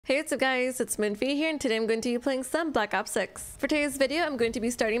Hey, what's up guys, it's Moonfyye here, and today I'm going to be playing some Black Ops 6. For today's video, I'm going to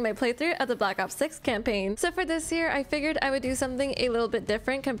be starting my playthrough of the Black Ops 6 campaign. So for this year, I figured I would do something a little bit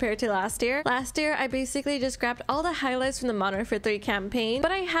different compared to last year. Last year, I basically just grabbed all the highlights from the Modern Warfare 3 campaign,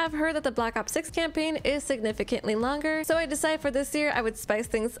 but I have heard that the Black Ops 6 campaign is significantly longer, so I decided for this year I would spice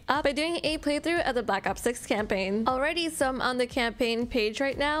things up by doing a playthrough of the Black Ops 6 campaign. Alrighty, so I'm on the campaign page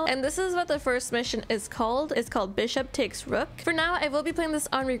right now, and this is what the first mission is called. It's called Bishop Takes Rook. For now, I will be playing this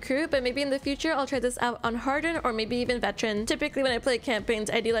on Recruit, but maybe in the future I'll try this out on Hardened or maybe even Veteran. Typically when I play campaigns,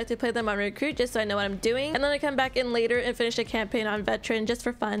 I do like to play them on Recruit just so I know what I'm doing, and then I come back in later and finish a campaign on Veteran just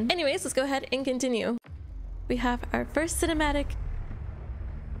for fun. Anyways, let's go ahead and continue. We have our first cinematic.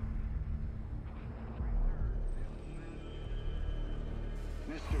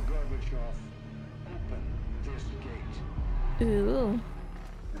 Mr. Gorbachev, open this gate. Ooh.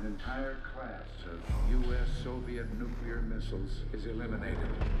 An entire class of U.S. Soviet nuclear missiles is eliminated.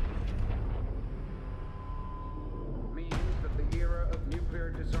 Means that the era of nuclear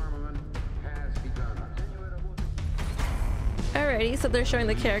disarmament has begun. Alrighty, so they're showing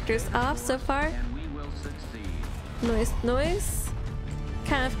the characters off so far. And we will succeed. Noise.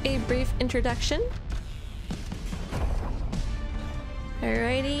 Kind of a brief introduction.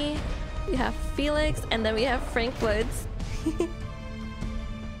 Alrighty. We have Felix, and then we have Frank Woods.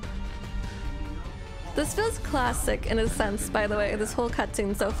 This feels classic in a sense, by the way, this whole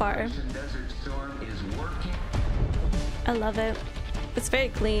cutscene so far. I love it. It's very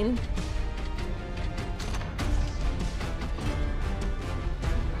clean.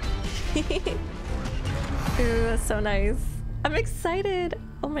 Ooh, that's so nice. I'm excited.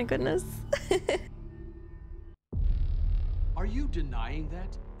 Oh my goodness. Are you denying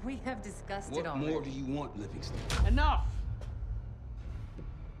that? We have discussed it already. What more do you want, Livingston? Enough!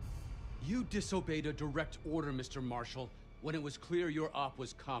 You disobeyed a direct order, Mr. Marshall, when it was clear your op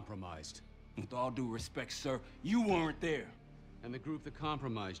was compromised. With all due respect, sir, you weren't there. And the group that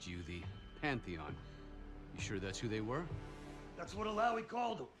compromised you, the Pantheon, you sure that's who they were? That's what Alawi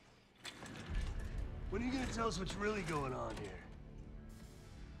called him. When are you gonna tell us what's really going on here?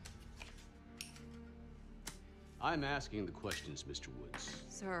 I'm asking the questions, Mr. Woods.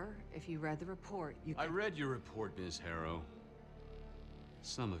 Sir, if you read the report, you I can... read your report, Ms. Harrow.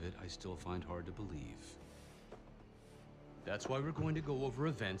 Some of it I still find hard to believe. That's why we're going to go over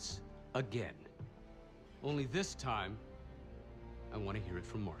events again. Only this time, I want to hear it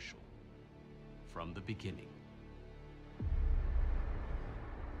from Marshall. From the beginning.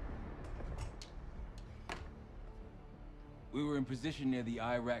 We were in position near the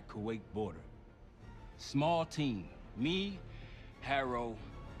Iraq-Kuwait border. Small team. Me, Harrow,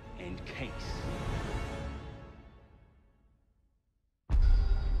 and Case.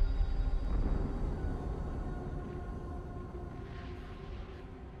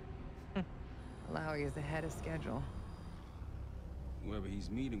 Alawi is ahead of schedule. Whoever he's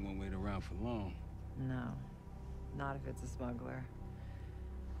meeting won't wait around for long. No, not if it's a smuggler.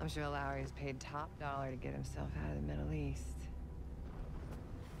 I'm sure Alawi is paid top dollar to get himself out of the Middle East.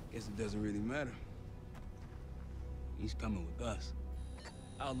 Guess it doesn't really matter. He's coming with us.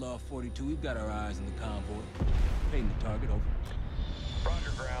 Outlaw 42, we've got our eyes on the convoy. Paying the target, over.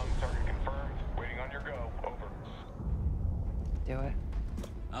 Roger, ground. Target confirmed. Waiting on your go. Over. Do it.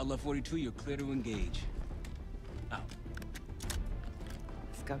 Outlaw 42, you're clear to engage. Out.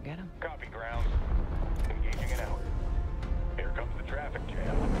 Let's go get him. Copy, ground. Engaging and out. Here comes the traffic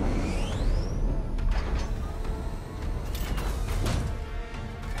jam.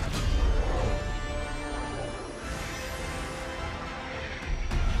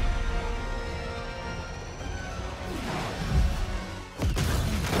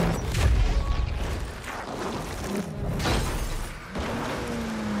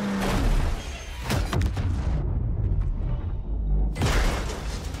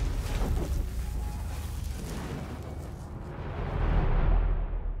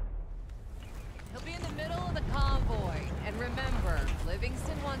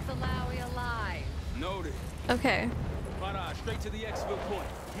 Livingston wants Alawi alive. Noted. Okay. Straight to the exfil point.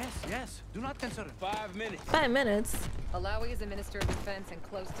 Yes. Do not consider. 5 minutes. 5 minutes. Alawi is a minister of defense and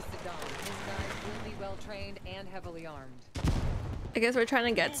close to Saddam. His guys will be well trained and heavily armed. I guess we're trying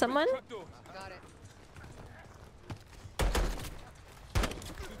to get someone. Got it. 2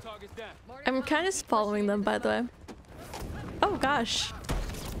 targets down. I'm kind of following them, by the way. Oh gosh.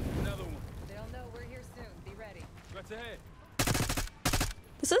 Another one. They'll know we're here soon. Be ready. That's ahead.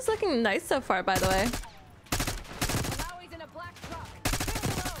 This is looking nice so far, by the way. Alawi's in a black truck. Clear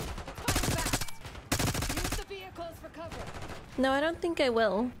the road. Fight fast. Use the vehicles for cover. No, I don't think I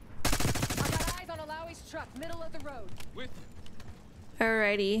will. I got eyes on Alawi's truck, middle of the road. With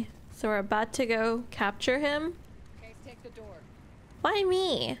Alrighty, so we're about to go capture him. Case, take the door. Why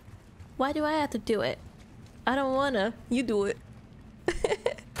me? Why do I have to do it? I don't wanna. You do it.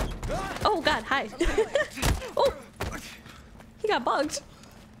 Oh god, hi. Oh! He got bugged.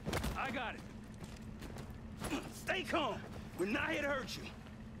 I got it. Stay calm. We're not here to hurt you.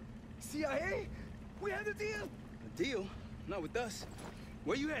 CIA? We had a deal. A deal? Not with us.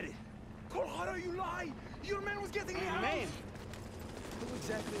 Where you headed? Colorado, you lie. Your man was getting me out. Man. Who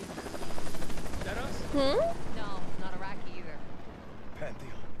exactly? Is that us? Hmm? No, not Iraqi either.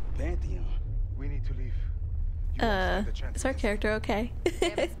 Pantheon. Pantheon. We need to leave. You won't stand a chance Is our against character okay? They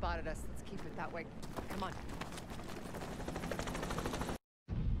haven't spotted us. Let's keep it that way. Come on.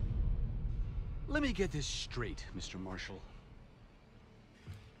 Let me get this straight, Mr. Marshall.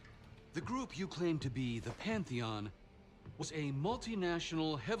 The group you claim to be the Pantheon was a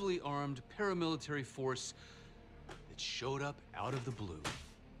multinational, heavily armed paramilitary force that showed up out of the blue.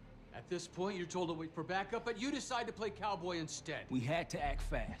 At this point, you're told to wait for backup, but you decide to play cowboy instead. We had to act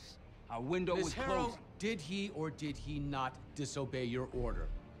fast. Our window Ms. was Harrow, closing. did he or did he not disobey your order?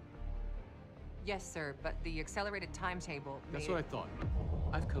 Yes, sir, but the accelerated timetable That's made what I it- thought.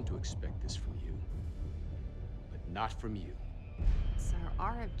 I've come to expect this from you, but not from you. Sir,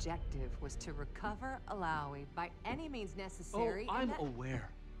 our objective was to recover Alawi by any means necessary. Oh, and I'm that- aware.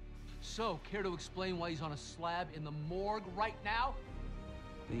 So, care to explain why he's on a slab in the morgue right now?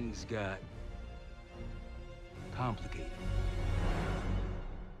 Things got complicated.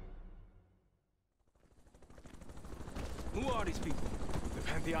 Who are these people? The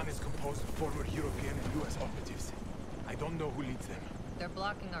Pantheon is composed of former European and US operatives. I don't know who leads them. They're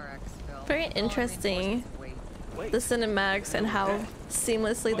blocking our exfil. Very All interesting. reinforcements wait. Wait. The cinematics and how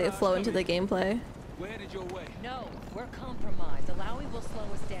seamlessly they flow into the gameplay. We're headed your way. No, we're compromised. Alawi will slow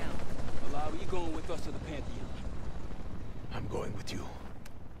us down. Allow you going with us to the Pantheon. I'm going with you.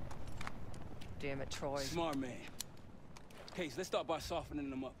 Damn it, Troy. Smart man. Case, let's start by softening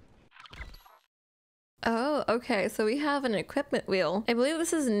them up. Oh, okay, so we have an equipment wheel. I believe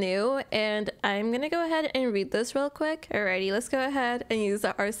this is new, and I'm gonna go ahead and read this real quick. Alrighty, let's go ahead and use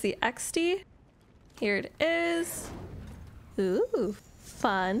the RCXD. Here it is. Ooh,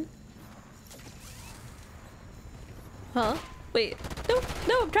 fun. Huh? Wait,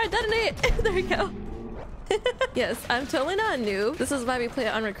 no, I'm trying to detonate it. There we go. Yes, I'm totally not a noob. This is why we play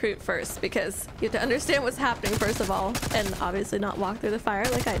it on Recruit first, because you have to understand what's happening first of all, and obviously not walk through the fire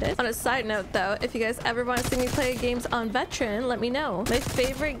like I did. On a side note though, if you guys ever want to see me play games on Veteran, let me know. My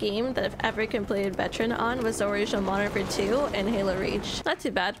favorite game that I've ever completed Veteran on was the original Modern Warfare 2 and Halo Reach. Not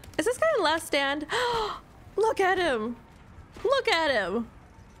too bad. Is this guy in Last Stand? Look at him! Look at him!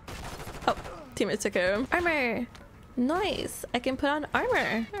 Oh, teammates took care of him. Armor! Nice! I can put on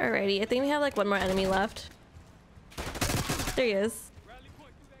armor. Alrighty, I think we have like one more enemy left. There he is.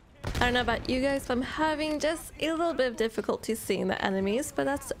 I don't know about you guys, but I'm having just a little bit of difficulty seeing the enemies, but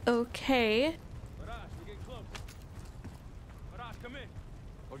that's okay.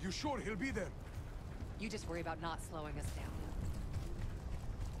 Are you sure he'll be there? You just worry about not slowing us down.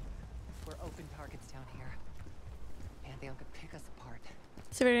 We're open targets down here. Pantheon could pick us apart.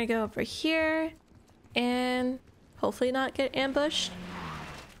 So we're gonna go over here and hopefully not get ambushed.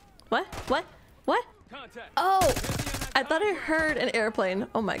 What? What? What? Contact. Oh! I thought I heard an airplane.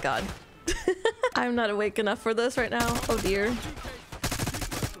 Oh my god. I'm not awake enough for this right now. Oh dear.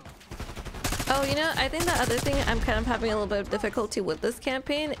 Oh, you know, I think the other thing I'm kind of having a little bit of difficulty with this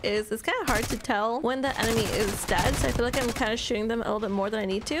campaign is it's kind of hard to tell when the enemy is dead, so I feel like I'm kind of shooting them a little bit more than I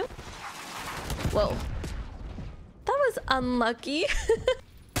need to. Whoa. That was unlucky.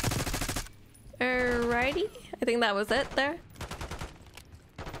 Alrighty. I think that was it there.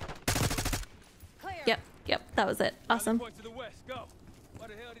 Clear. Yep, that was it. Awesome. Point to the west. Go. Why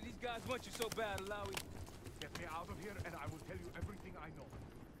the hell did these guys want you so bad, Alawi? Get me out of here and I will tell you everything I know.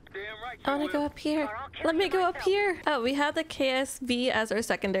 Damn right. I want to go up here. Let me go up here. Oh, we have the KSV as our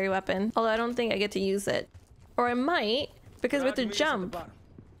secondary weapon. Although I don't think I get to use it. Or I might, because we have to jump.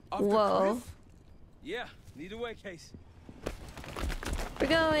 Whoa. Yeah, neither way, Case. We're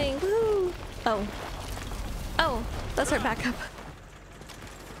going. Woo. Oh. Oh, that's our backup.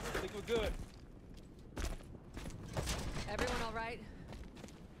 I think we're good. Everyone all right?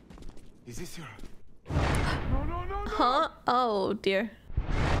 Is this your... Huh? Oh, dear.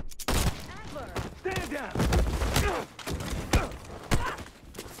 Stand down!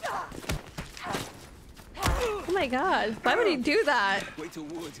 Oh my god. Why would he do that? Wait till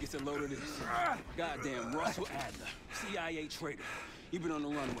Woods gets a load of this. Goddamn Russell Adler, CIA traitor. You've been on the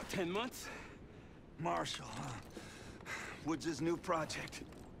run, what, 10 months? Marshall, huh? Woods' new project.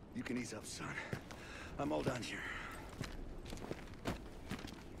 You can ease up, son. I'm all done here.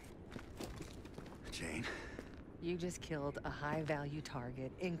 Jane. You just killed a high-value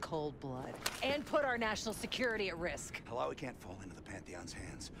target in cold blood and put our national security at risk. Malawi can't fall into the Pantheon's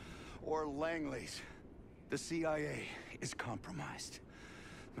hands. Or Langley's. The CIA is compromised.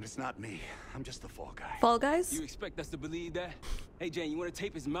 But it's not me. I'm just the fall guy. Fall Guys? You expect us to believe that? Hey, Jane, you want to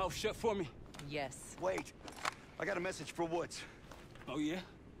tape his mouth shut for me? Yes. Wait. I got a message for Woods. Oh, yeah?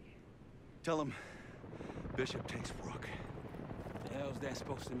 Tell him Bishop takes Rook. The hell's that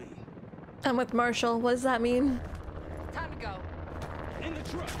supposed to mean? I'm with Marshall. What does that mean? Time to go. In the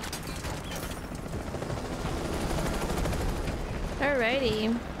truck!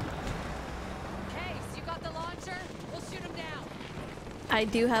 Alrighty. Case, you got the launcher? We'll shoot him down. I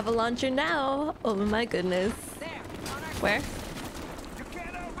do have a launcher now. Oh my goodness. There, on our Where? You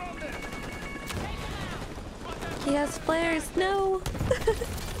can't outrun this! Take him out. He has flares. No. What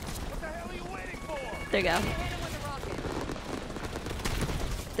the hell are you waiting for? There you go. Hit him with a rocket.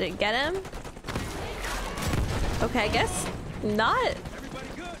 Did it get him? Okay, I guess not. Everybody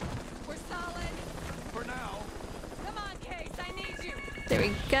good? We're solid. For now. Come on, Case, I need you. There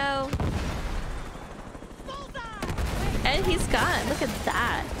we go. Bullseye! And he's gone. Look at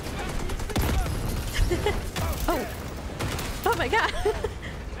that. Oh. Oh my god.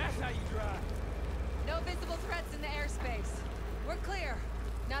 That's how you drive. No visible threats in the airspace. We're clear.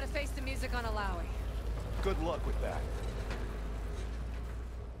 Now to face the music on Alawi. Good luck with that.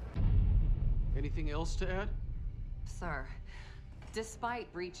 Anything else to add? Sir,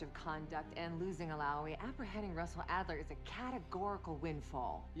 despite breach of conduct and losing Alawi, apprehending Russell Adler is a categorical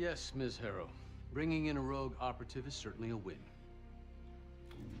windfall. Yes, Ms. Harrow. Bringing in a rogue operative is certainly a win.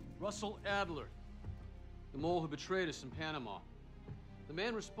 Russell Adler, the mole who betrayed us in Panama. The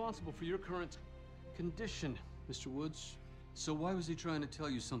man responsible for your current condition, Mr. Woods. So why was he trying to tell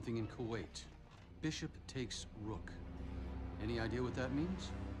you something in Kuwait? Bishop takes Rook. Any idea what that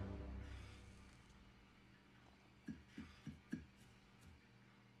means?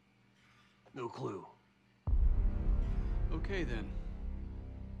 No clue. Okay then.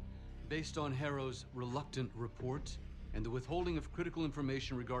 Based on Harrow's reluctant report and the withholding of critical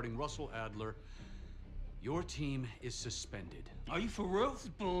information regarding Russell Adler, your team is suspended. Are you for real? This is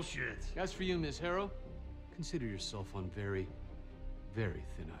bullshit. As for you, Ms. Harrow, consider yourself on very, very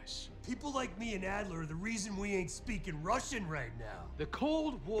thin ice. People like me and Adler are the reason we ain't speaking Russian right now. The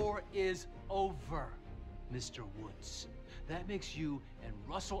Cold War is over, Mr. Woods. That makes you and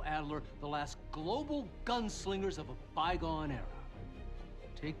Russell Adler the last global gunslingers of a bygone era.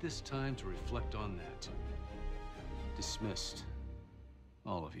 Take this time to reflect on that. Dismissed.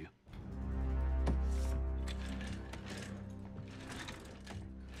 All of you.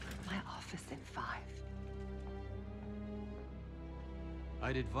 My office in 5.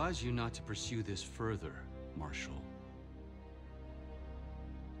 I'd advise you not to pursue this further, Marshal.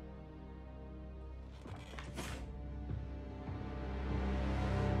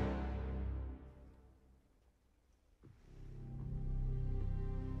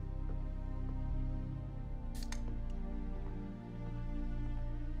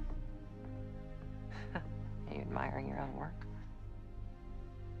 Are you admiring your own work?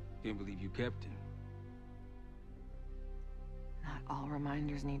 Can't believe you kept him. Not all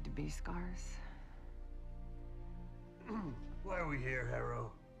reminders need to be scars. Why are we here,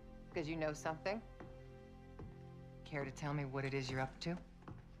 Harrow? Because you know something? Care to tell me what it is you're up to?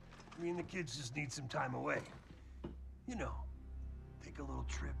 Me and the kids just need some time away. You know, take a little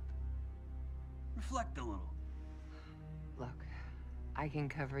trip. Reflect a little. Look, I can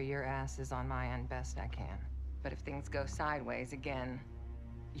cover your asses on my end best I can. But if things go sideways again,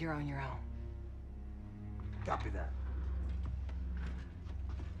 you're on your own. Copy that.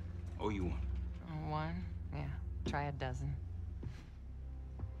 Oh, you won. One? Yeah. Try a dozen.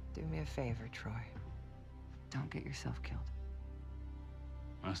 Do me a favor, Troy. Don't get yourself killed.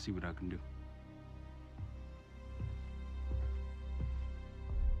 I'll see what I can do.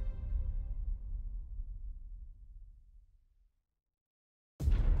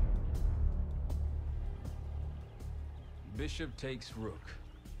 Bishop takes Rook.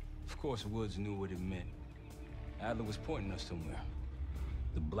 Of course, Woods knew what it meant. Adler was pointing us somewhere.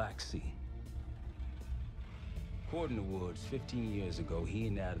 The Black Sea. According to Woods, 15 years ago, he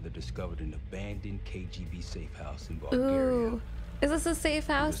and Adler discovered an abandoned KGB safe house in Bulgaria. Ooh. Is this a safe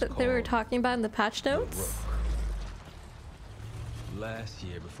house that they were talking about in the patch notes? Rook. Last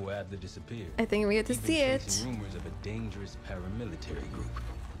year, before Adler disappeared, I think we get to he'd been see it. chasing rumors of a dangerous paramilitary group,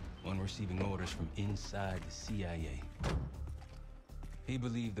 one receiving orders from inside the CIA. He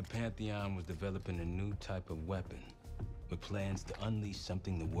believed the Pantheon was developing a new type of weapon, with plans to unleash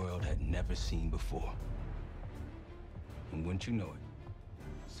something the world had never seen before. And wouldn't you know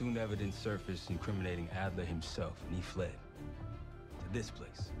it, Soon evidence surfaced incriminating Adler himself, and he fled to this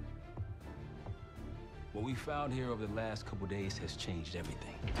place. What we found here over the last couple days has changed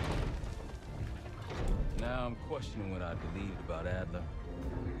everything. Now I'm questioning what I believed about Adler,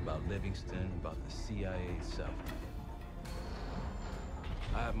 about Livingston, about the CIA itself.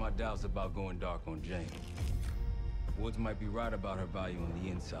 I have my doubts about going dark on Jane. Woods might be right about her value on the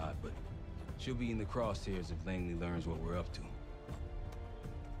inside, but she'll be in the crosshairs if Langley learns what we're up to.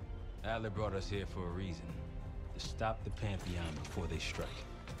 Adler brought us here for a reason, to stop the Pantheon before they strike.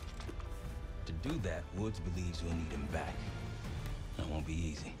 To do that, Woods believes we'll need him back. That won't be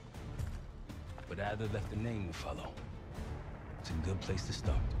easy. But Adler left a name to follow. It's a good place to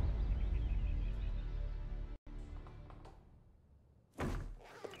start.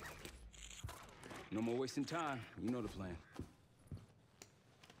 No more wasting time. You know the plan.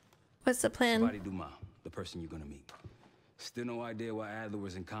 What's the plan? Somebody Dumas, the person you're gonna meet. Still no idea why Adler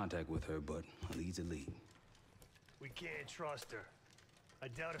was in contact with her, but a lead's a lead. We can't trust her. I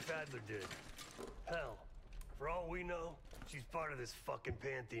doubt if Adler did. Hell, for all we know, she's part of this fucking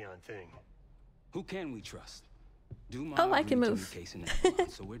Pantheon thing. Who can we trust? Dumas. Oh, I can move. Case in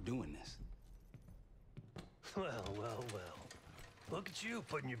that, so we're doing this. Well. Look at you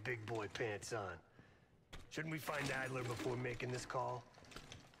putting your big boy pants on. Shouldn't we find Adler before making this call?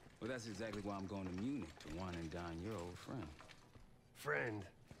 Well, that's exactly why I'm going to Munich, to wine and dine your old friend. Friend?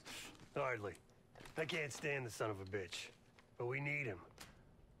 Hardly. I can't stand the son of a bitch. But we need him.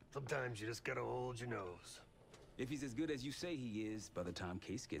 Sometimes you just gotta hold your nose. If he's as good as you say he is, by the time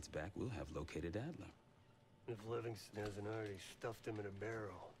Case gets back, we'll have located Adler. If Livingston hasn't already stuffed him in a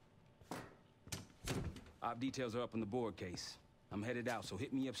barrel. Op details are up on the board, Case. I'm headed out, so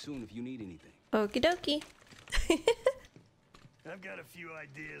hit me up soon if you need anything. Okie dokie. I've got a few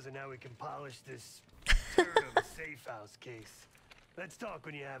ideas on how we can polish this turd of a safe house case. Let's talk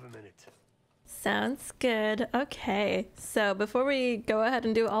when you have a minute. Sounds good. Okay, so before we go ahead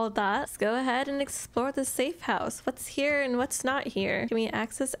and do all of that, let's go ahead and explore the safe house. What's here and what's not here? Can we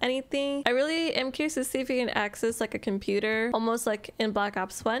access anything? I really am curious to see if you can access like a computer, almost like in Black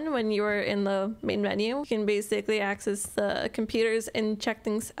Ops 1 when you were in the main menu. You can basically access the computers and check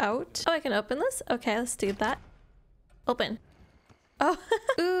things out. Oh, I can open this? Okay, let's do that. Open. Oh,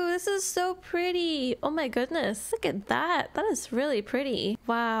 ooh, this is so pretty. Oh my goodness. Look at that. That is really pretty.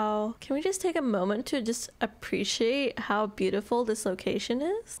 Wow. Can we just take a moment to just appreciate how beautiful this location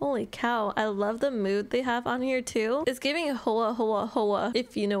is? Holy cow. I love the mood they have on here too. It's giving hoa hoa hoa,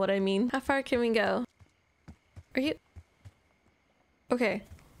 if you know what I mean. How far can we go? Are you... Okay.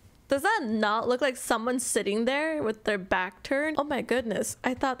 Does that not look like someone sitting there with their back turned? Oh my goodness.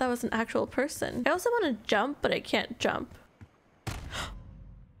 I thought that was an actual person. I also want to jump, but I can't jump.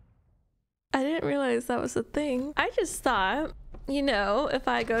 I didn't realize that was a thing. I just thought, you know, if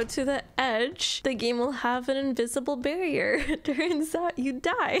I go to the edge, the game will have an invisible barrier. Turns out you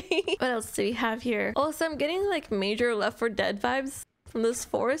die. What else do we have here? Also, I'm getting like major Left 4 Dead vibes from this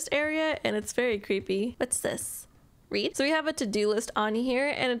forest area, and it's very creepy. What's this? Read. So we have a to-do list on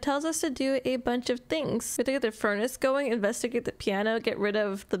here, and it tells us to do a bunch of things. We have to get the furnace going, investigate the piano, get rid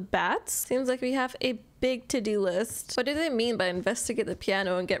of the bats. Seems like we have a big to-do list. What do they mean by investigate the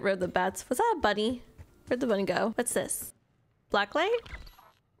piano and get rid of the bats? Was that a bunny? Where'd the bunny go? What's this? Blacklight?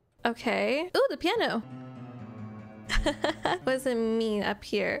 Okay. Ooh, the piano. What does it mean up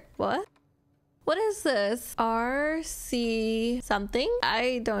here? What? What is this? RC something?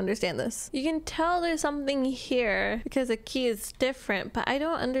 I don't understand this. You can tell there's something here because the key is different, but I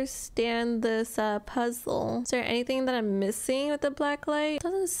don't understand this puzzle. Is there anything that I'm missing with the black light?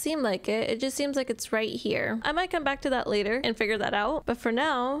 Doesn't seem like it. It just seems like it's right here. I might come back to that later and figure that out. But for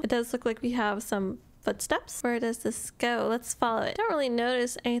now, it does look like we have some footsteps. Where does this go? Let's follow it. Don't really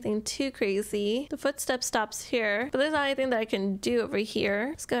notice anything too crazy. The footstep stops here, but there's not anything that I can do over here.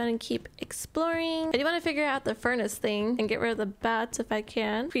 Let's go ahead and keep exploring. I do want to figure out the furnace thing and get rid of the bats if I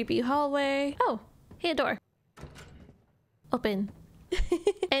can. Creepy hallway. Oh, hey, a door. Open.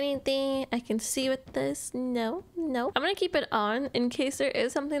 Anything I can see with this? No. I'm gonna keep it on in case there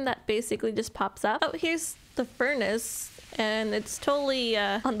is something that basically just pops up. Oh, here's the furnace. And it's totally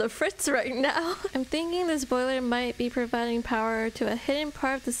on the fritz right now. I'm thinking this boiler might be providing power to a hidden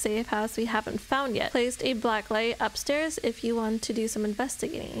part of the safe house we haven't found yet. Placed a black light upstairs if you want to do some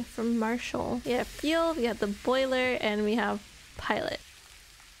investigating. From Marshall. We have fuel, we have the boiler, and we have pilot.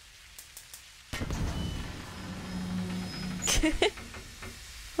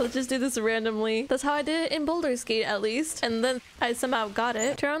 Let's just do this randomly. That's how I did it in Baldur's Gate, at least. And then I somehow got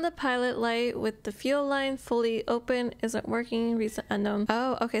it. Turn on the pilot light with the fuel line fully open. Isn't working. Recent unknown.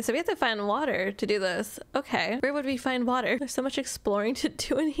 Oh, okay. So we have to find water to do this. Okay. Where would we find water? There's so much exploring to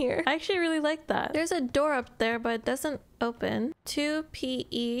do in here. I actually really like that. There's a door up there, but it doesn't open. 2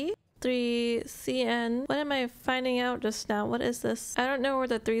 PE. 3 CN. What am I finding out just now? What is this? I don't know where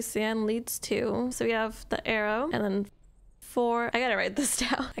the 3 CN leads to. So we have the arrow and then 4. I gotta write this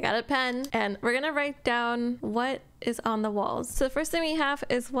down. I got a pen and we're gonna write down what is on the walls. So the first thing we have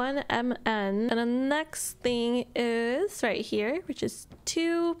is 1 MN and the next thing is right here, which is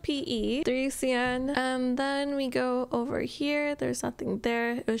 2 PE, 3 CN, and then we go over here. There's nothing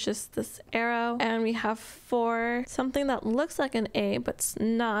there. It was just this arrow, and we have 4, something that looks like an A but it's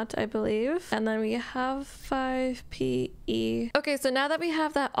not, I believe, and then we have 5 PE. Okay, so now that we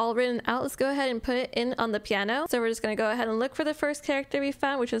have that all written out, let's go ahead and put it in on the piano. So we're just gonna go ahead and look for the first character we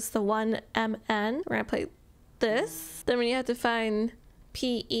found, which is the 1 MN. We're gonna play this. Then we have to find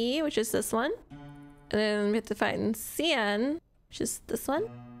PE, which is this one. And then we have to find CN, which is this one.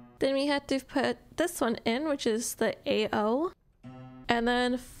 Then we had to put this one in, which is the AO. And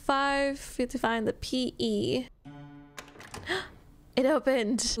then 5, we have to find the PE. It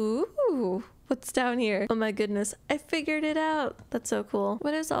opened. Ooh, what's down here? Oh my goodness, I figured it out. That's so cool.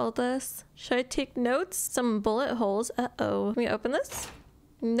 What is all this? Should I take notes? Some bullet holes. Uh-oh. Can we open this?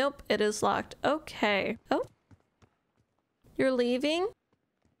 Nope, it is locked. Okay. Oh. You're leaving?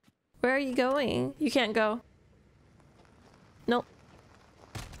 Where are you going? You can't go. Nope.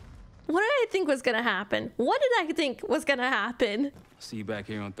 What did I think was gonna happen? What did I think was gonna happen? See you back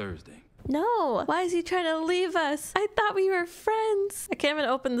here on Thursday. No. Why is he trying to leave us? I thought we were friends. I can't even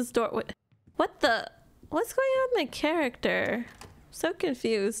open this door. What the? What's going on with my character? I'm so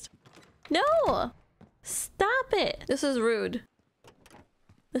confused. No! Stop it! This is rude.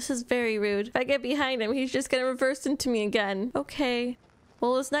 This is very rude. If I get behind him, he's just gonna reverse into me again. Okay.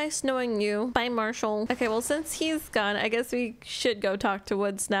 Well, it's nice knowing you. Bye, Marshall. Okay, well, since he's gone, I guess we should go talk to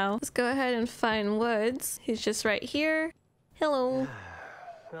Woods now. Let's go ahead and find Woods. He's just right here. Hello.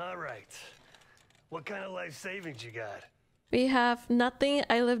 All right. What kind of life savings you got? We have nothing.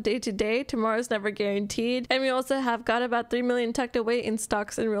 I live day to day. Tomorrow's never guaranteed. And we also have got about 3 million tucked away in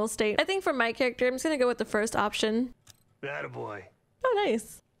stocks and real estate. I think for my character, I'm just gonna go with the first option. Attaboy. Oh,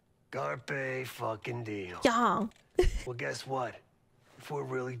 nice. Carpe fucking deal. Yeah. Well, guess what? If we're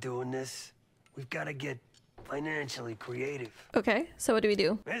really doing this, we've got to get financially creative. Okay, so what do we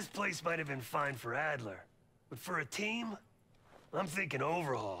do? This place might have been fine for Adler, but for a team, I'm thinking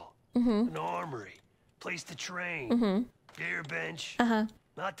overhaul. An armory, place to train, gear bench,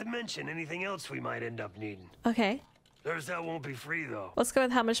 not to mention anything else we might end up needing. Okay. There's that won't be free, though. Let's go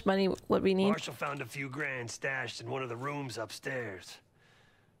with how much money would we need? Marshall found a few grand stashed in one of the rooms upstairs.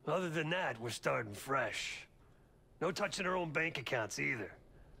 Other than that, we're starting fresh. No touching our own bank accounts either.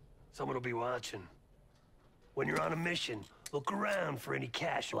 Someone will be watching. When you're on a mission, look around for any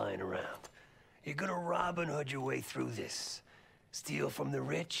cash lying around. You're gonna Robin Hood your way through this. Steal from the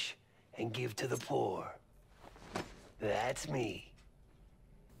rich and give to the poor. That's me.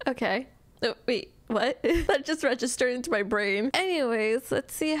 Okay. Oh, wait, what? That just registered into my brain. Anyways,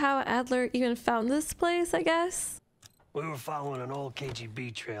 let's see how Adler even found this place, I guess. We were following an old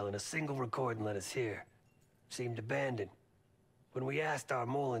KGB trail and a single recording led us here. Seemed abandoned. When we asked our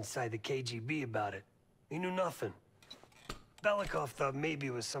mole inside the KGB about it, he knew nothing. Belikov thought maybe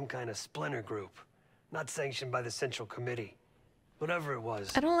it was some kind of splinter group, not sanctioned by the Central Committee. Whatever it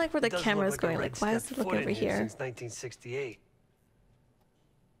was. I don't like where the it does camera's look going. a Like, why is it red-stepped looking foot over in here? Since 1968.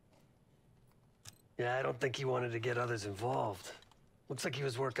 Yeah, I don't think he wanted to get others involved. Looks like he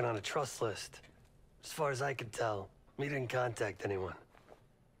was working on a trust list. As far as I could tell, he didn't contact anyone.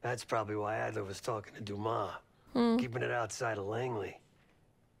 That's probably why Adler was talking to Dumas, keeping it outside of Langley.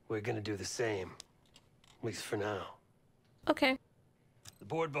 We're gonna do the same, at least for now. Okay. The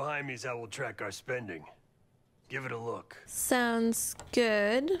board behind me is how we'll track our spending. Give it a look. Sounds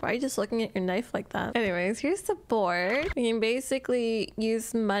good. Why are you just looking at your knife like that? Anyways, here's the board. We can basically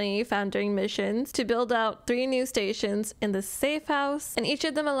use money found during missions to build out 3 new stations in the safe house, and each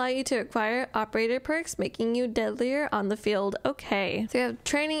of them allow you to acquire operator perks, making you deadlier on the field. Okay. So we have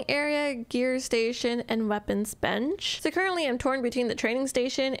training area, gear station, and weapons bench. So currently I'm torn between the training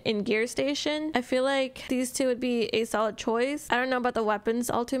station and gear station. I feel like these two would be a solid choice. I don't know about the weapons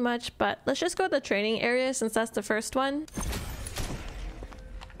all too much, but let's just go with the training area since that's the first one.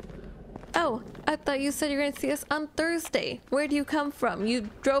 Oh, I thought you said you were going to see us on Thursday. Where do you come from? You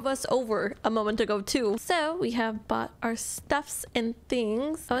drove us over a moment ago too. So we have bought our stuffs and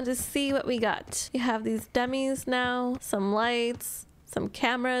things. I want to see what we got. We have these dummies now, some lights, some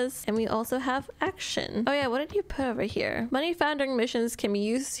cameras, and we also have action. Oh yeah, what did you put over here? Money found during missions can be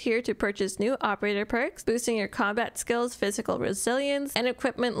used here to purchase new operator perks, boosting your combat skills, physical resilience, and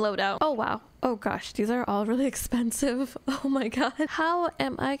equipment loadout. Oh wow. Oh gosh, these are all really expensive. Oh my god. How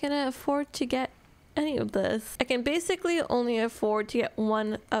am I gonna afford to get any of this? I can basically only afford to get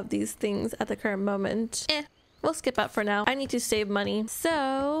one of these things at the current moment. We'll skip out for now. I need to save money.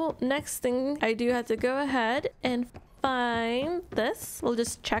 So next thing, I do have to go ahead and find this. We'll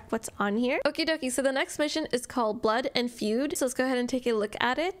just check what's on here. Okie dokie, so the next mission is called Blood and Feud. So let's go ahead and take a look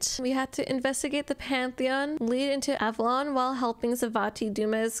at it. We had to investigate the Pantheon, lead into Avalon while helping Savati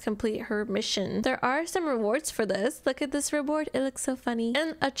Dumas complete her mission. There are some rewards for this. Look at this reward, it looks so funny.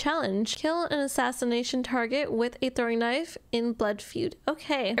 And a challenge, kill an assassination target with a throwing knife in Blood Feud.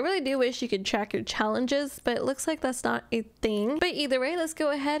 Okay, I really do wish you could track your challenges, but it looks like that's not a thing. But either way, let's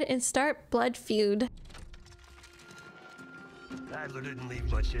go ahead and start Blood Feud. Adler didn't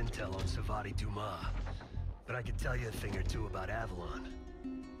leave much intel on Savati Dumas, but I can tell you a thing or two about Avalon.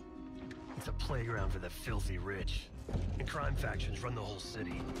 It's a playground for the filthy rich, and crime factions run the whole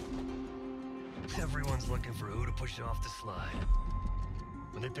city. Everyone's looking for who to push off the slide.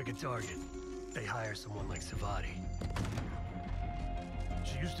 When they pick a target, they hire someone like Savati.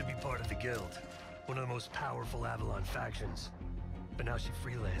 She used to be part of the Guild, one of the most powerful Avalon factions, but now she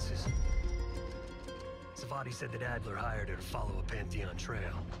freelances. Savati said that Adler hired her to follow a Pantheon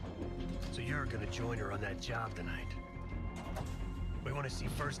trail. So you're gonna join her on that job tonight. We want to see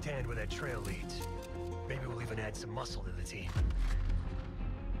firsthand where that trail leads. Maybe we'll even add some muscle to the team.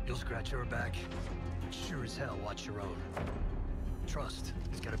 You'll scratch her back, but sure as hell watch your own. Trust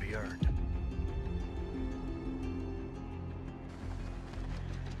has gotta be earned.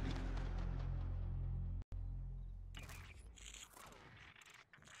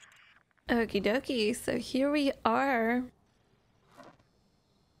 Okie dokie, so here we are.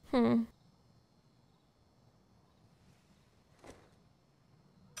 Ring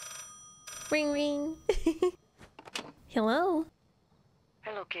ring. Hello.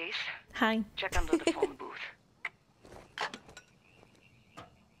 Hello, Case. Hi. Check under the phone booth.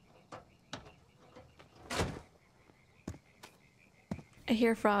 I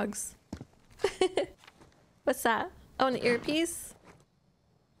hear frogs. What's that? Oh, an earpiece?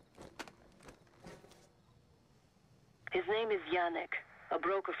 His name is Yannick, a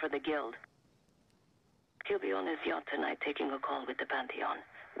broker for the Guild. He'll be on his yacht tonight taking a call with the Pantheon.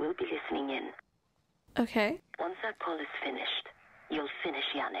 We'll be listening in. Okay. Once that call is finished, you'll finish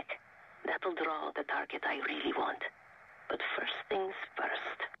Yannick. That'll draw the target I really want. But first things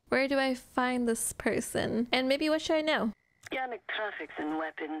first. Where do I find this person? And maybe what should I know? Yannick traffics in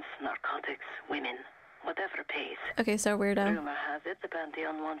weapons, narcotics, women, whatever pays. Okay, so weirdo. Rumor has it the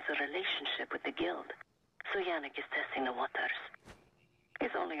Pantheon wants a relationship with the Guild. So Yannick is testing the waters.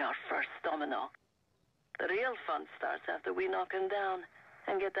 He's only our first domino. The real fun starts after we knock him down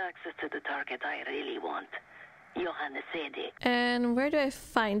and get access to the target I really want. Johannes Edi. And where do I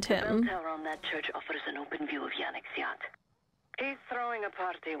find The bell him? tower on that church offers an open view of Yannick's yacht. He's throwing a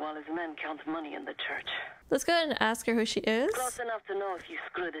party while his men count money in the church. Let's go ahead and ask her who she is. Close enough to know if you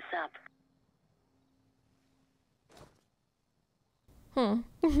screw this up.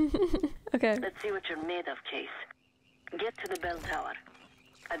 Okay. Let's see what you're made of, Case. Get to the bell tower.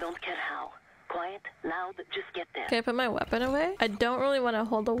 I don't care how. Quiet, loud, just get there. Can I put my weapon away? I don't really want to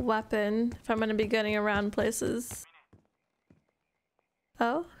hold a weapon if I'm going to be getting around places.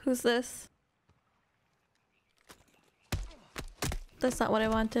 Oh, who's this? That's not what I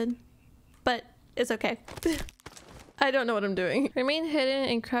wanted. But it's okay. I don't know what I'm doing. Remain hidden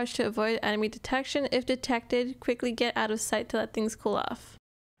and crouch to avoid enemy detection. If detected, quickly get out of sight to let things cool off.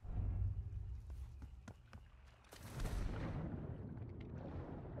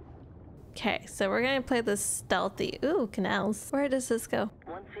 Okay, so we're gonna play this stealthy. Ooh, canals. Where does this go?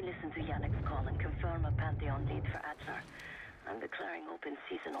 Once we listen to Yannick's call and confirm a Pantheon lead for Adler, I'm declaring open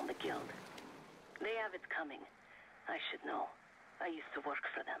season on the Guild. They have it coming. I should know. I used to work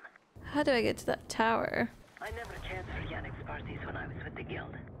for them. How do I get to that tower? I never cared for Yannick's parties when I was with the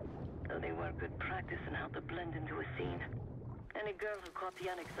Guild, though they were good practice in how to blend into a scene. Any girl who caught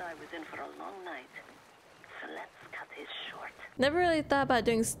Yannick's eye was in for a long night. So let's cut his short. Never really thought about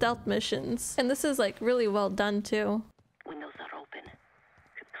doing stealth missions. And this is like really well done too. Windows are open.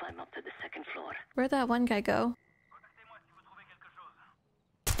 Could climb up to the second floor. Where'd that one guy go?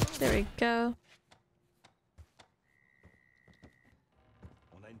 There we go.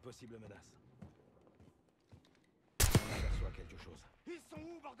 On a une possible menace. On aperçoit quelque chose. Ils sont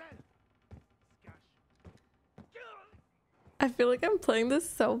où, bordel? I feel like I'm playing this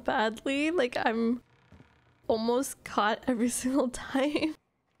so badly. Like I'm almost caught every single time.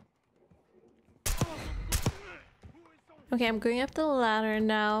 Okay, I'm going up the ladder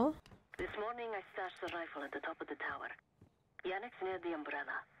now. This morning I stashed the rifle at the top of the tower. Yannick's near the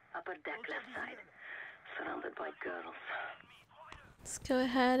umbrella, upper deck left side, surrounded by girls. Let's go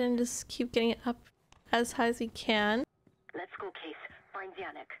ahead and just keep getting it up as high as we can. Let's go, Case. Find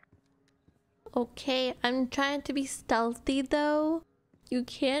Yannick. Okay, I'm trying to be stealthy though. You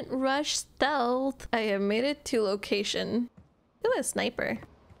can't rush stealth. I have made it to location. Ooh, a sniper.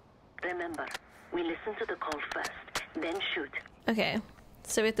 Remember, we listen to the call first, then shoot. Okay,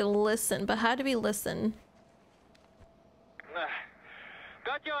 so we have to listen, but how do we listen?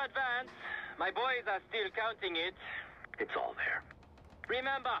 Got your advance. My boys are still counting it. It's all there.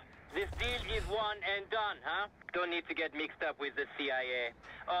 Remember, this deal is one and done, huh? Don't need to get mixed up with the CIA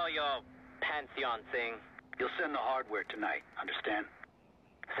or your Pantheon thing. You'll send the hardware tonight, understand?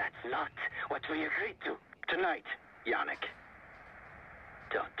 That's not what we agreed to. Tonight, Yannick.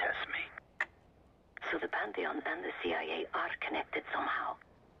 Don't test me. So the Pantheon and the CIA are connected somehow.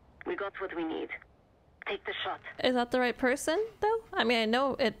 We got what we need. Take the shot. Is that the right person though? I mean, I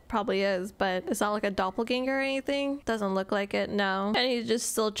know it probably is, but it's not like a doppelganger or anything. Doesn't look like it, no. And he's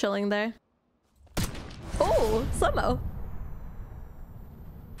just still chilling there. Oh, slow-mo.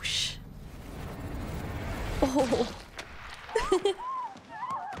 Whoosh. Oh.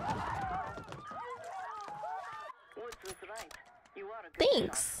 Woods was right. You are a good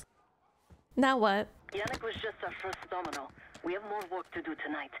Thanks. shot. Now what? Yannick was just our first domino. We have more work to do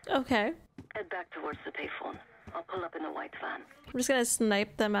tonight. Okay. Head back towards the payphone. I'll pull up in a white van. I'm just gonna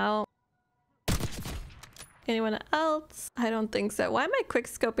snipe them out. Anyone else? I don't think so. Why am I quick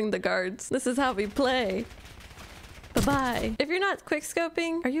scoping the guards? This is how we play. Bye-bye. If you're not quick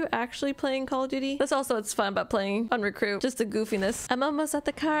scoping, are you actually playing Call of Duty? That's also what's fun about playing on Recruit. Just the goofiness. I'm almost at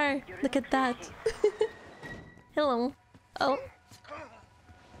the car. Look at that. Hello. Oh.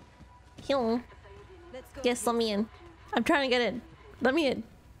 Hello. Yes, let me in. I'm trying to get in. Let me in.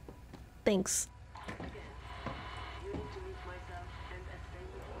 Thanks.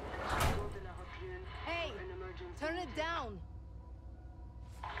 Hey, turn it down.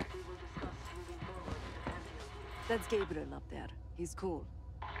 That's Gabriel up there. He's cool.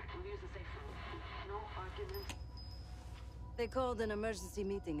 They called an emergency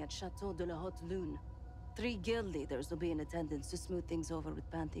meeting at Chateau de la Haute Lune. 3 guild leaders will be in attendance to smooth things over with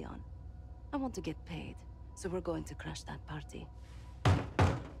Pantheon. I want to get paid, so we're going to crash that party.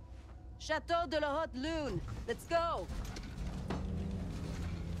 Chateau de la Haute Lune! Let's go!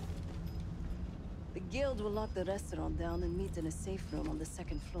 The guild will lock the restaurant down and meet in a safe room on the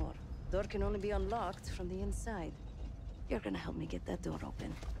 2nd floor. Door can only be unlocked from the inside. You're gonna help me get that door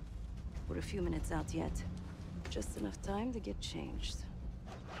open. We're a few minutes out yet. Just enough time to get changed.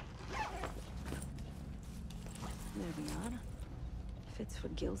 There we are. Fits for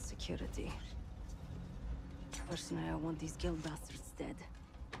guild security. Personally, I want these guild bastards dead.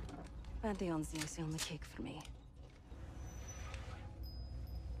 Pantheon's the icing on the cake for me.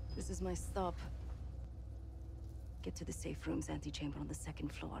 This is my stop. Get to the safe room's antechamber on the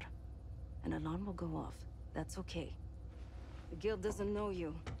 2nd floor. An alarm will go off. That's okay. The guild doesn't know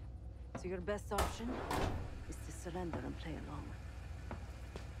you, so your best option is to surrender and play along.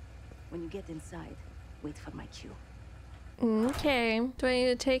 When you get inside, wait for my cue. Okay. Do I need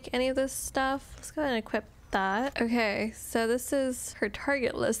to take any of this stuff? Let's go ahead and equip that. Okay, so this is her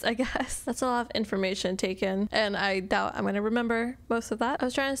target list, I guess. That's a lot of information taken, and I doubt I'm gonna remember most of that. I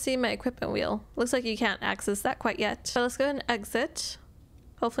was trying to see my equipment wheel. Looks like you can't access that quite yet. So let's go ahead and exit.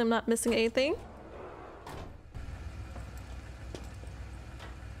 Hopefully I'm not missing anything.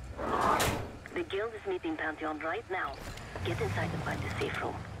 The guild is meeting Pantheon right now. Get inside and find the safe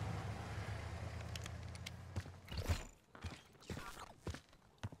room.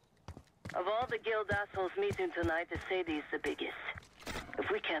 Of all the guild assholes meeting tonight, the Sadie's the biggest.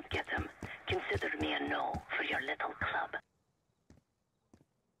 If we can't get him, consider me a no for your little club.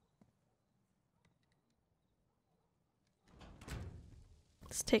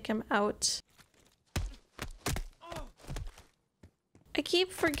 Let's take him out. I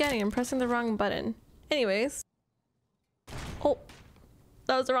keep forgetting I'm pressing the wrong button. Anyways. Oh,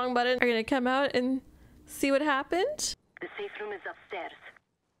 that was the wrong button. Are you gonna come out and see what happened? The safe room is upstairs.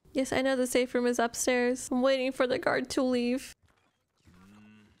 Yes, I know the safe room is upstairs. I'm waiting for the guard to leave.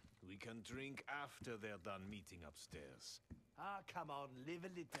 We can drink after they're done meeting upstairs. Ah, come on, live a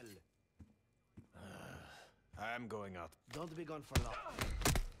little. I'm going out. Don't be gone for long.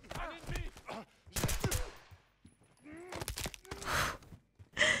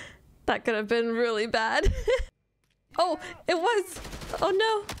 That could have been really bad. Oh, it was. Oh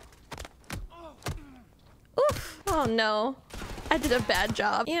no. Oof! Oh no. I did a bad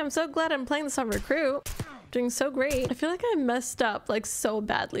job. Yeah, I'm so glad I'm playing this on Recruit. Doing so great. I feel like I messed up like so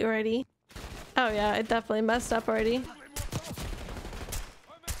badly already. Oh yeah, I definitely messed up already.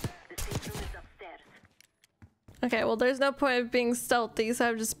 Okay, well there's no point of being stealthy, so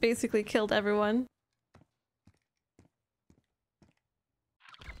I've just basically killed everyone.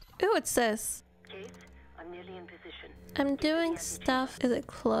 Ooh, what's this? Case, I'm nearly in position. I'm doing stuff. Is it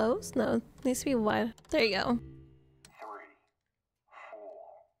closed? No, it needs to be wide. There you go.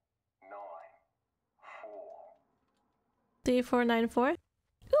 3, 4, 9, 4. 3494.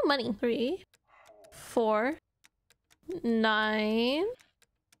 Ooh, money. 3, 4, 9,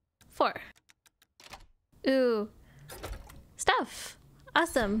 4. Ooh. Stuff.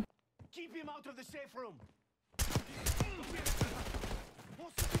 Awesome. Keep him out of the safe room.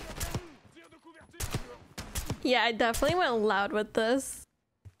 Yeah, I definitely went loud with this.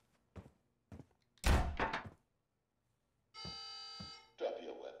 Drop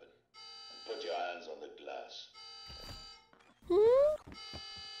your weapon and put your hands on the glass. Hmm?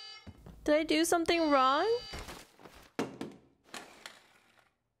 Did I do something wrong?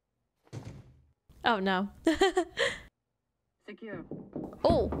 Oh no. Secure.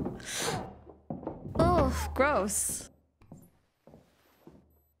 Oh. Oh, gross.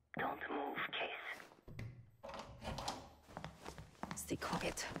 Don't move, Case. Stay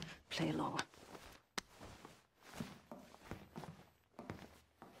quiet. Play along.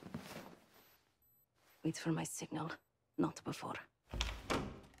 Wait for my signal, not before.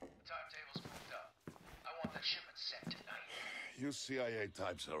 Timetable's moved up. I want that shipment sent tonight. You CIA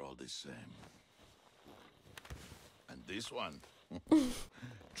types are all the same. And this one?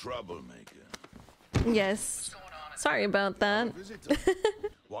 Troublemaker. Yes. Sorry about that. Visitor.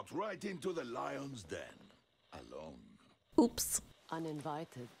 Walked right into the lion's den. Alone. Oops.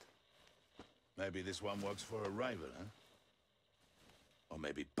 Uninvited. Maybe this one works for a rival, huh? Or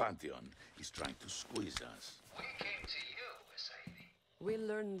maybe Pantheon is trying to squeeze us. We came to you, Sadie. We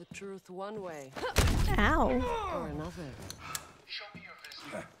learn the truth one way. Ow. Or another. Show me your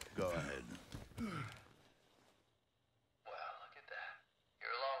visit. Go ahead. Well, look at that.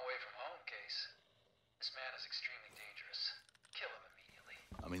 You're a long way from home, Case. This man is extremely dangerous. Kill him immediately.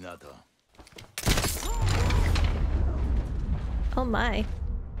 Aminata. Oh my.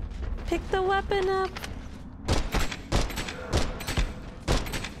 Pick the weapon up.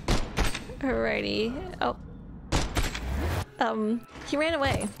 Alrighty. Oh. He ran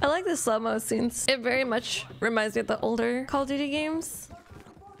away. I like the slow-mo scenes. It very much reminds me of the older Call of Duty games.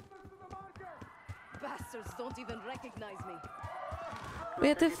 Bastards don't even recognize me. We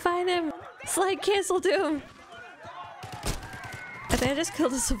have to find him. Slide cancel doom. I think I just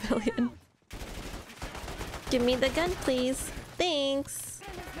killed a civilian. Give me the gun, please. Thanks.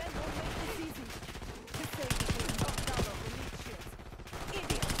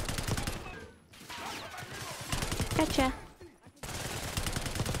 Gotcha.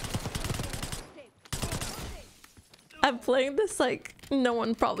 I'm playing this like no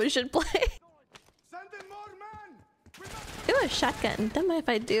one probably should play. Ooh, a shotgun. Don't mind if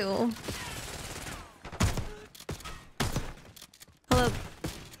I do. Although,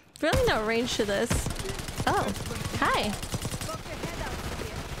 really no range to this. Oh, hi.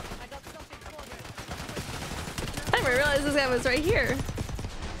 I didn't realize this guy was right here.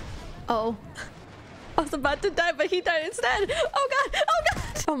 Oh. I was about to die, but he died instead. Oh god! Oh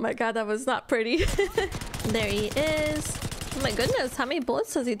god! Oh my god, that was not pretty. There he is. Oh my goodness, how many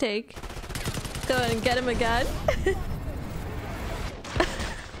bullets does he take? Go ahead and get him again.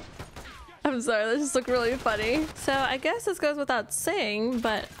 I'm sorry, that just looked really funny. So I guess this goes without saying,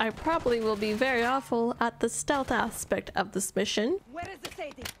 but I probably will be very awful at the stealth aspect of this mission. Where is the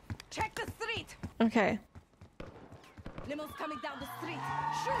Sadie? Check the street. Okay. Limo's coming down the street.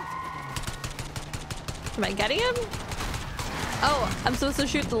 Shoot! Am I getting him? Oh, I'm supposed to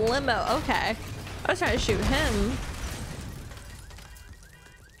shoot the limo. Okay. I was trying to shoot him.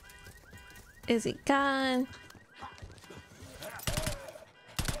 Is he gone?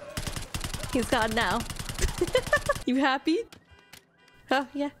 He's gone now. You happy? Oh,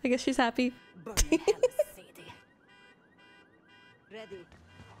 yeah. I guess she's happy. Burn in hell, Sadie. Ready.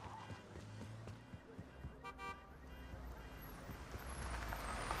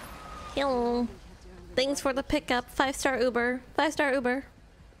 Hello. Thanks for the pickup. 5-star Uber. 5-star Uber.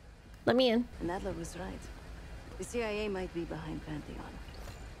 Let me in. And Adler was right. The CIA might be behind Pantheon.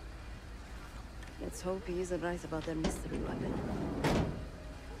 Let's hope he isn't right about their mystery weapon.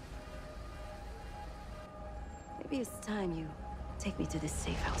 Maybe it's time you take me to this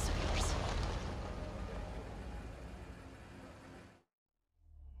safe house of yours.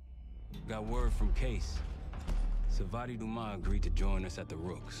 Got word from Case. Savati Dumas agreed to join us at the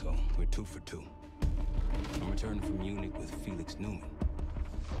Rook, so we're 2 for 2. I'm returning from Munich with Felix Newman.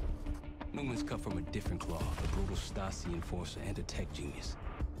 Newman's cut from a different cloth, a brutal Stasi enforcer and a tech genius.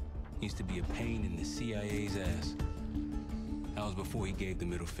 He used to be a pain in the CIA's ass. That was before he gave the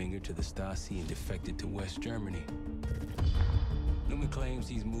middle finger to the Stasi and defected to West Germany. Newman claims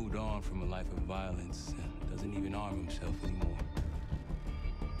he's moved on from a life of violence and doesn't even arm himself anymore.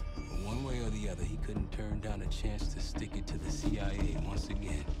 But one way or the other, he couldn't turn down a chance to stick it to the CIA once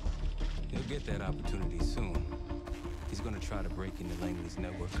again. He'll get that opportunity soon. He's gonna try to break into Langley's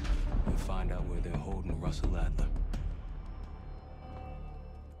network and find out where they're holding Russell Adler.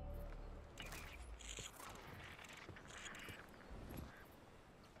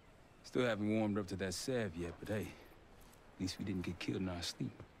 Still haven't warmed up to that salve yet, but hey, at least we didn't get killed in our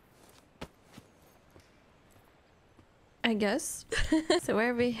sleep. I guess. So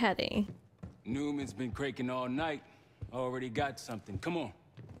where are we heading? Newman's been cranking all night. Already got something. Come on.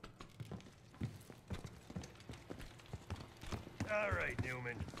 All right,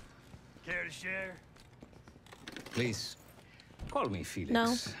 Newman. Care to share? Please, call me Felix.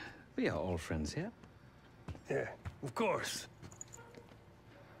 No. We are all friends here. Yeah, of course.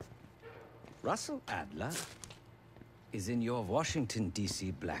 Russell Adler is in your Washington, D.C.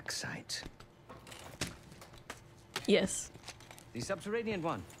 black site. Yes. The subterranean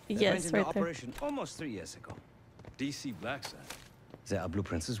one. Yes, went into right there. operation almost 3 years ago. DC black site. There are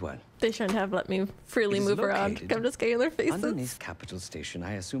blueprints as well. They shouldn't have let me freely It is move around. located I'm just getting in their faces. underneath Capitol Station.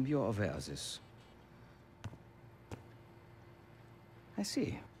 I assume you're aware of this. I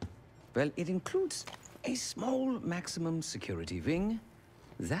see. Well, it includes a small maximum security wing.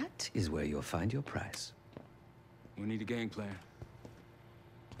 That is where you'll find your prize. We need a game plan.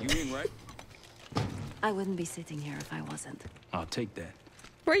 You in, right? I wouldn't be sitting here if I wasn't. I'll take that.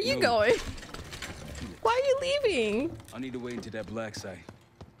 Where are you going? Why are you leaving? I need to wait into that black site.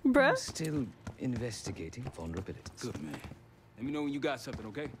 Bruh? I'm still investigating vulnerabilities. Good, man. Let me know when you got something,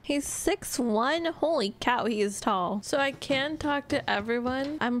 okay? He's 6'1". Holy cow, he is tall. So I can talk to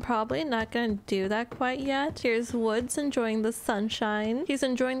everyone. I'm probably not gonna do that quite yet. Here's Woods enjoying the sunshine. He's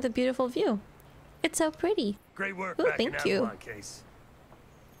enjoying the beautiful view. It's so pretty. Great work. Ooh, back in thank you. Avalon case.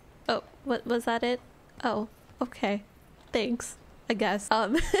 Oh, what was that it? Oh, okay. Thanks, I guess. I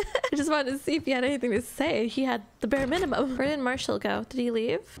just wanted to see if he had anything to say. He had the bare minimum. Where did Marshall go? Did he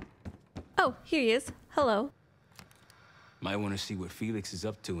leave? Oh, here he is. Hello. Might want to see what Felix is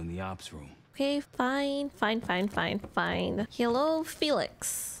up to in the ops room. Okay, fine. Hello,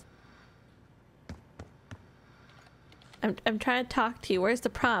 Felix. I'm trying to talk to you. Where's the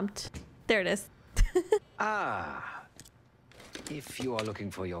prompt? There it is. If you are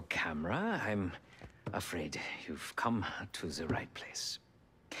looking for your camera, I'm afraid you've come to the right place.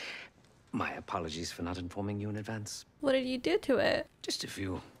 My apologies for not informing you in advance. What did you do to it? Just a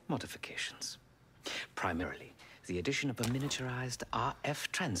few modifications. Primarily, the addition of a miniaturized RF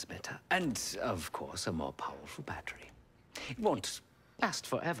transmitter, and, of course, a more powerful battery. It won't last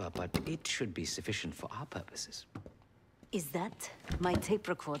forever, but it should be sufficient for our purposes. Is that my tape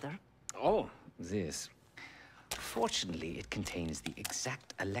recorder? Oh, this. Fortunately, it contains the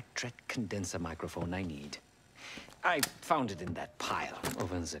exact electret condenser microphone I need. I found it in that pile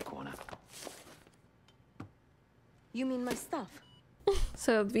over in the corner. You mean my stuff?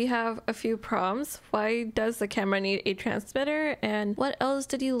 So we have a few prompts. Why does the camera need a transmitter? And what else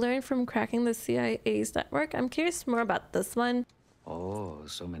did you learn from cracking the CIA's network? I'm curious more about this one. Oh,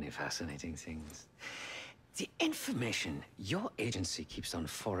 so many fascinating things. The information your agency keeps on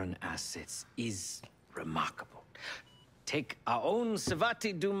foreign assets is remarkable. Take our own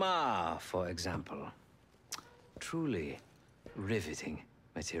Savati Dumas, for example. Truly riveting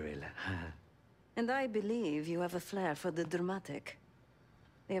material. And I believe you have a flair for the dramatic.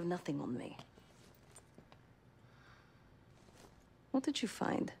 They have nothing on me. What did you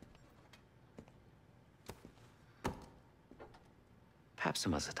find? Perhaps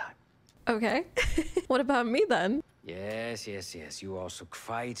some other time. Okay. What about me then? Yes. You also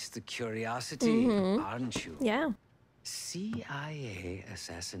quite the curiosity, aren't you? Yeah. CIA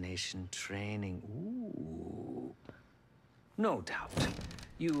assassination training. Ooh. No doubt.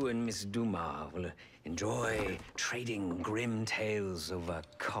 You and Miss Dumas will enjoy trading grim tales over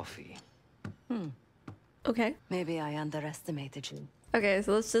coffee. Okay. Maybe I underestimated you. Okay,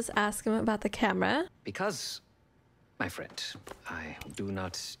 so let's just ask him about the camera. Because, my friend, I do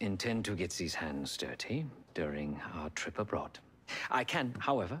not intend to get these hands dirty during our trip abroad. I can,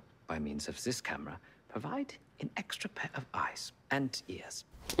 however, by means of this camera, provide an extra pair of eyes and ears.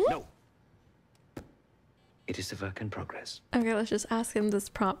 No. It is a work in progress. Okay, let's just ask him this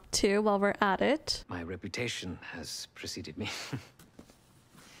prompt too while we're at it. My reputation has preceded me.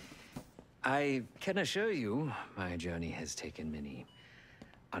 I can assure you, my journey has taken many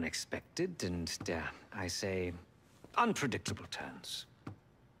unexpected and, dare I say, unpredictable turns.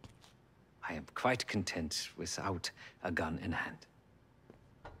 I am quite content without a gun in hand.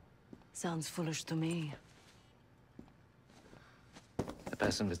 Sounds foolish to me. A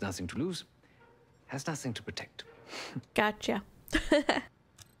person with nothing to lose has nothing to protect. Gotcha.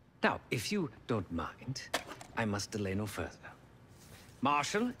 Now, if you don't mind, I must delay no further.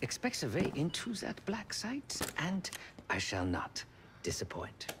 Marshall expects a way into that black site, and I shall not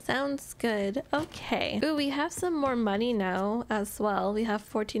disappoint. Sounds good. Okay. Ooh, we have some more money now as well. We have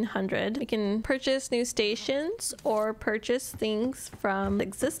 1,400. We can purchase new stations or purchase things from the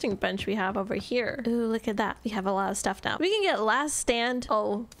existing bench we have over here. Ooh, look at that. We have a lot of stuff now. We can get last stand.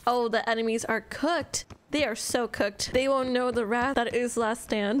 Oh, the enemies are cooked. They are so cooked. They won't know the wrath that is last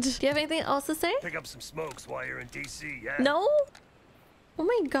stand. Do you have anything else to say? Pick up some smokes while you're in DC, yeah? No? Oh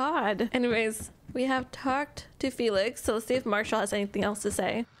my god. Anyways, we have talked to Felix, so let's see if Marshall has anything else to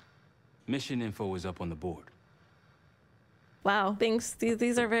say. Mission info is up on the board. Wow, thanks.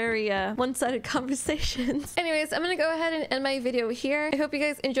 These are very one-sided conversations. Anyways, I'm gonna go ahead and end my video here. I hope you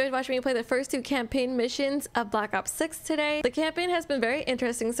guys enjoyed watching me play the first 2 campaign missions of Black Ops 6 today. The campaign has been very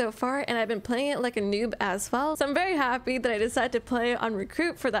interesting so far, and I've been playing it like a noob as well. So I'm very happy that I decided to play on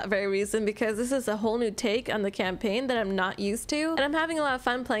Recruit for that very reason, because this is a whole new take on the campaign that I'm not used to. And I'm having a lot of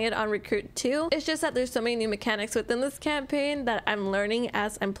fun playing it on Recruit too. It's just that there's so many new mechanics within this campaign that I'm learning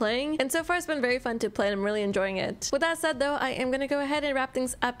as I'm playing. And so far it's been very fun to play and I'm really enjoying it. With that said though, I am going to go ahead and wrap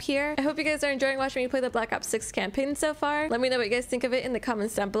things up here. I hope you guys are enjoying watching me play the Black Ops 6 campaign so far. Let me know what you guys think of it in the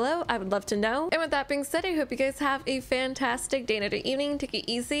comments down below. I would love to know. And with that being said, I hope you guys have a fantastic day, night, or evening. Take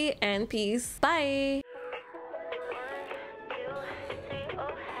it easy and peace. Bye!